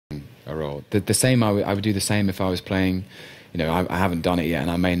a role. The same, I would do the same if I was playing, you know, I haven't done it yet,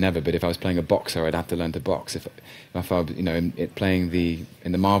 and I may never, but if I was playing a boxer, I'd have to learn to box. If I, you know, playing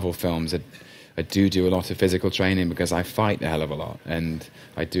in the Marvel films, I do a lot of physical training because I fight a hell of a lot, and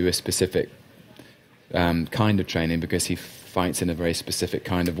I do a specific kind of training because he fights in a very specific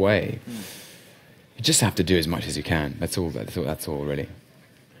kind of way. You just have to do as much as you can. That's all really.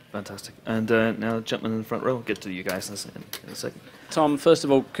 Fantastic. And now, gentlemen in the front row, we'll get to you guys in a second. Tom, first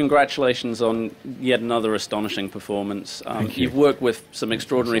of all, congratulations on yet another astonishing performance. Thank you. You've worked with some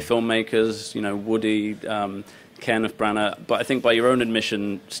extraordinary filmmakers, you know, Woody, Kenneth Branagh, but I think by your own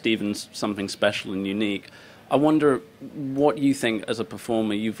admission, Stephen's something special and unique. I wonder what you think as a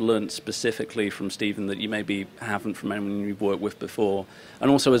performer you've learnt specifically from Stephen that you maybe haven't from anyone you've worked with before. And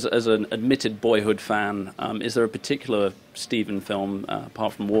also as an admitted boyhood fan, is there a particular Stephen film,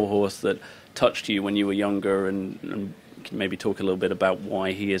 apart from Warhorse, that touched you when you were younger, and can maybe talk a little bit about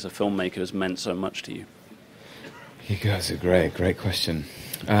why he as a filmmaker has meant so much to you? You guys are great question.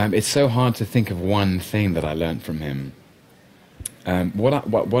 It's so hard to think of one thing that I learnt from him.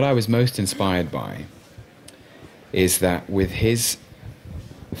 What I was most inspired by is that with his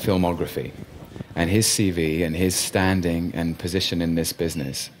filmography and his CV and his standing and position in this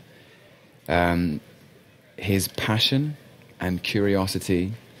business, his passion and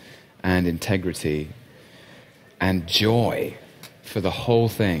curiosity and integrity and joy for the whole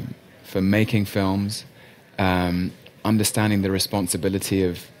thing, for making films, understanding the responsibility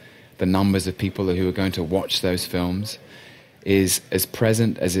of the numbers of people who are going to watch those films, is as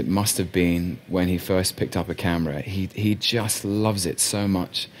present as it must have been when he first picked up a camera. He just loves it so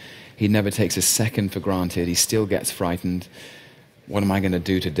much. He never takes a second for granted. He still gets frightened. What am I going to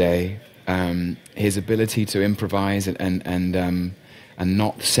do today? His ability to improvise and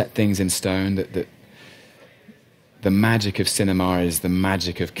not set things in stone. That the magic of cinema is the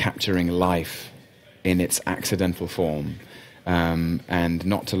magic of capturing life in its accidental form, and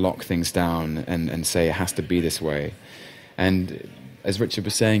not to lock things down and say it has to be this way. And as Richard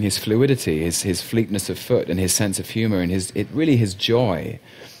was saying, his fluidity, his fleetness of foot, and his sense of humor, and his joy,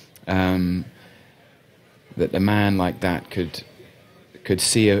 that a man like that could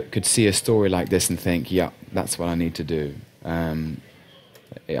see a story like this and think, yeah, that's what I need to do.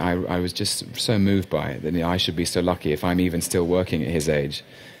 I was just so moved by it that I should be so lucky if I'm even still working at his age,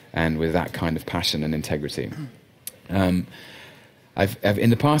 and with that kind of passion and integrity. In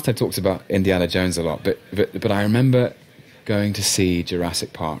the past I've talked about Indiana Jones a lot, but I remember going to see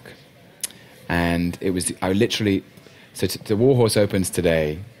Jurassic Park, and the Warhorse opens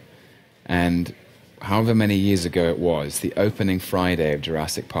today, and however many years ago it was, the opening Friday of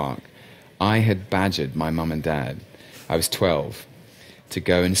Jurassic Park, I had badgered my mum and dad, I was 12, to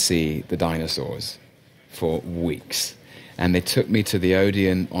go and see the dinosaurs for weeks, and they took me to the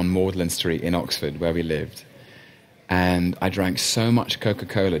Odeon on Magdalen Street in Oxford, where we lived. And I drank so much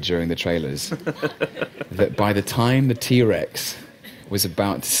Coca-Cola during the trailers that by the time the T-Rex was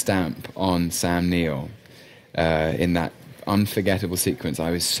about to stamp on Sam Neill in that unforgettable sequence,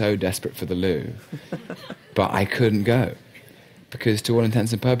 I was so desperate for the loo. But I couldn't go, because to all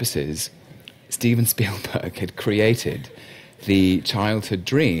intents and purposes, Steven Spielberg had created the childhood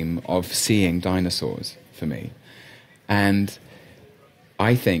dream of seeing dinosaurs for me. And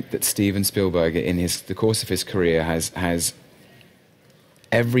I think that Steven Spielberg, in the course of his career, has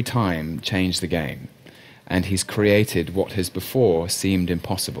every time changed the game, and he's created what has before seemed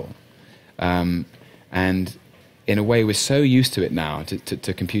impossible. And in a way, we're so used to it now,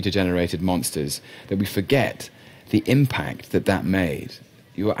 to computer-generated monsters, that we forget the impact that made.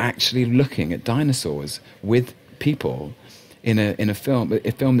 You are actually looking at dinosaurs with people in a film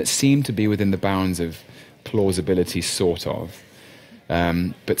that seemed to be within the bounds of plausibility, sort of.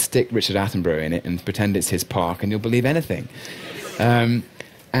 But stick Richard Attenborough in it and pretend it's his park, and you'll believe anything. And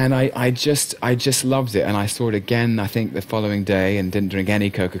I just loved it, and I saw it again, I think, the following day, and didn't drink any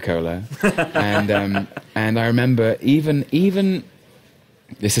Coca-Cola. And I remember even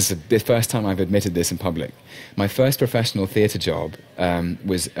this is the first time I've admitted this in public. My first professional theatre job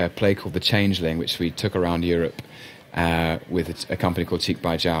was a play called The Changeling, which we took around Europe with a company called Cheek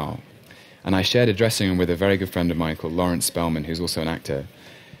by Jowl. And I shared a dressing room with a very good friend of mine called Lawrence Spellman, who's also an actor.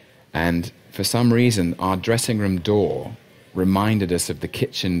 And for some reason, our dressing room door reminded us of the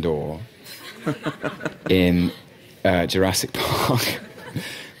kitchen door in Jurassic Park,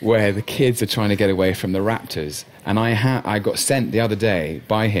 where the kids are trying to get away from the raptors. And I got sent the other day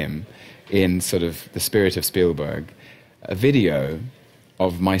by him, in sort of the spirit of Spielberg, a video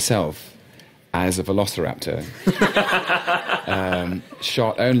of myself as a velociraptor,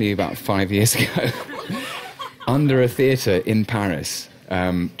 shot only about 5 years ago, under a theatre in Paris,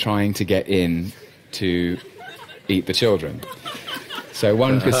 trying to get in to eat the children. So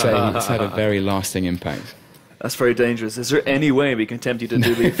one could say it's had a very lasting impact. That's very dangerous. Is there any way we can tempt you to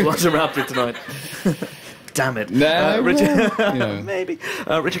do the Velociraptor tonight? Damn it. No, Richard. well, Maybe.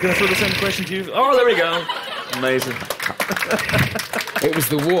 Richard, can I throw the same question to you? Oh, there we go. Amazing. It was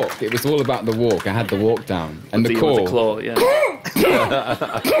the walk. It was all about the walk. I had the walk down. And the call. With the claw, yeah.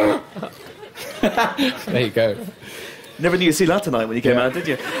 There you go. Never knew you'd see that tonight when you came out, did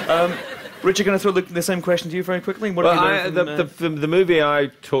you? Richard, can I throw the same question to you very quickly? What have you learned from, the movie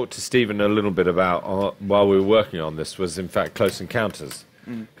I talked to Stephen a little bit about while we were working on this was, in fact, Close Encounters.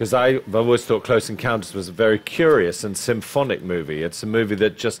 Because I've always thought Close Encounters was a very curious and symphonic movie. It's a movie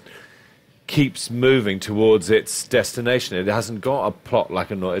that just keeps moving towards its destination. It hasn't got a plot like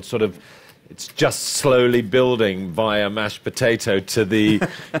a... It's just slowly building via mashed potato to the...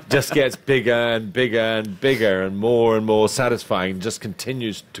 just gets bigger and bigger and bigger and more satisfying, just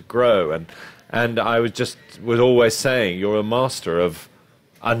continues to grow. And I was always saying, you're a master of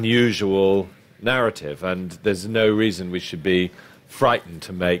unusual narrative, and there's no reason we should be frightened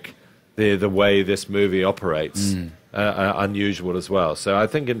to make the way this movie operates unusual as well. So I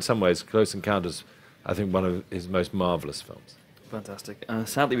think in some ways Close Encounters, I think one of his most marvellous films. Fantastic.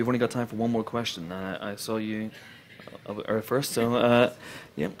 Sadly, we've only got time for one more question. I saw you first, so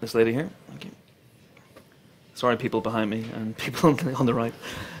this lady here. Thank you. Sorry, people behind me and people on the right.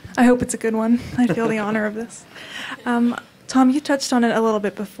 I hope it's a good one. I feel the honor of this. Tom, you touched on it a little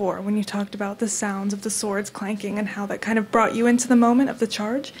bit before when you talked about the sounds of the swords clanking and how that kind of brought you into the moment of the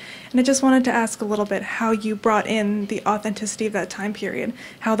charge. And I just wanted to ask a little bit how you brought in the authenticity of that time period,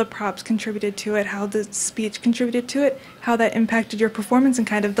 how the props contributed to it, how the speech contributed to it, how that impacted your performance, and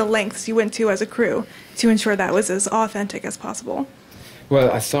kind of the lengths you went to as a crew to ensure that was as authentic as possible.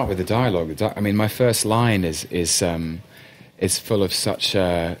 Well, I start with the dialogue. I mean, my first line is full of such...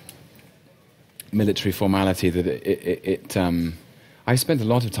 military formality that I spent a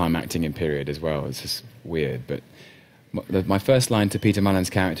lot of time acting in period as well. It's just weird, but my first line to Peter Mullen's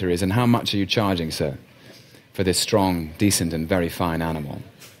character is, "And how much are you charging, sir, for this strong, decent, and very fine animal?"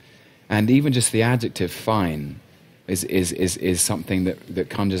 And even just the adjective "fine" is something that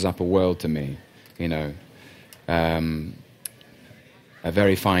conjures up a world to me. You know, a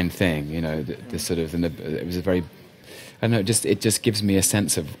very fine thing. You know, the sort of it was a very... I don't know, it just gives me a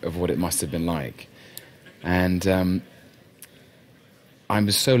sense of what it must have been like. And I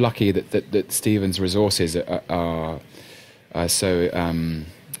was so lucky that Stephen's resources are so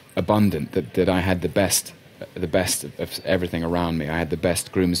abundant that I had the best of everything around me. I had the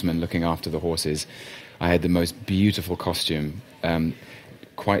best groomsmen looking after the horses. I had the most beautiful costume,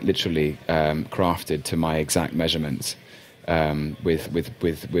 quite literally crafted to my exact measurements.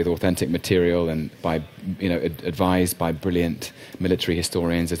 With authentic material and by advised by brilliant military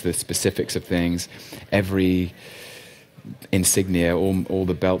historians as to the specifics of things, every insignia, all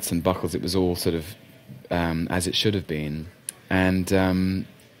the belts and buckles, it was all sort of as it should have been. And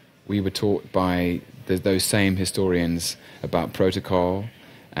we were taught by those same historians about protocol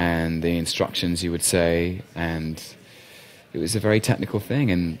and the instructions, you would say, and it was a very technical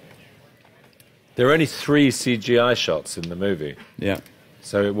thing. And there are only 3 CGI shots in the movie. Yeah.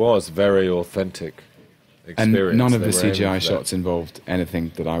 So it was very authentic experience. And none of the CGI shots involved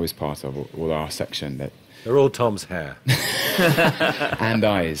anything that I was part of, or our section. They're all Tom's hair. And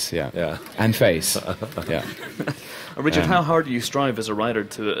eyes, yeah. And face, yeah. Richard, how hard do you strive as a writer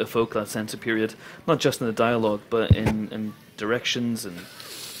to evoke that sense of period, not just in the dialogue, but in directions and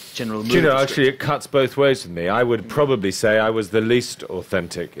general mood? Actually, it cuts both ways with me. I would probably say I was the least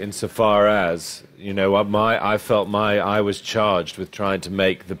authentic insofar as, I felt I was charged with trying to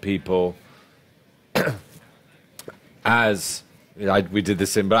make the people we did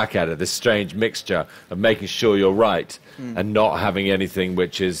this in Blackadder, this strange mixture of making sure you're right and not having anything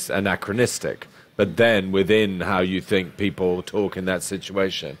which is anachronistic, but then within how you think people talk in that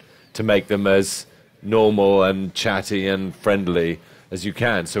situation, to make them as normal and chatty and friendly as you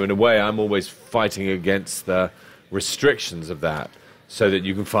can. So in a way, I'm always fighting against the restrictions of that so that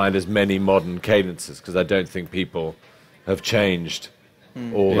you can find as many modern cadences, because I don't think people have changed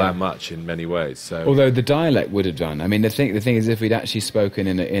that much in many ways. So, although the dialect would have done. I mean, the thing is, if we'd actually spoken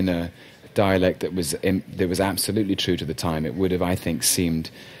in a dialect that was absolutely true to the time, it would have, I think, seemed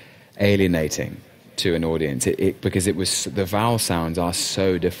alienating to an audience. Because it was, the vowel sounds are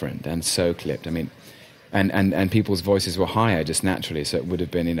so different and so clipped. I mean, and people's voices were higher just naturally, so it would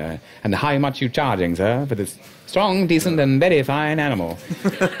have been, and how much you charging, sir, for this strong, decent, and very fine animal?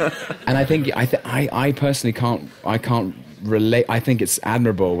 And I think I personally can't relate. I think it's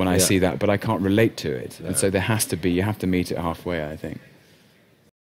admirable when I see that, but I can't relate to it, and so you have to meet it halfway, I think.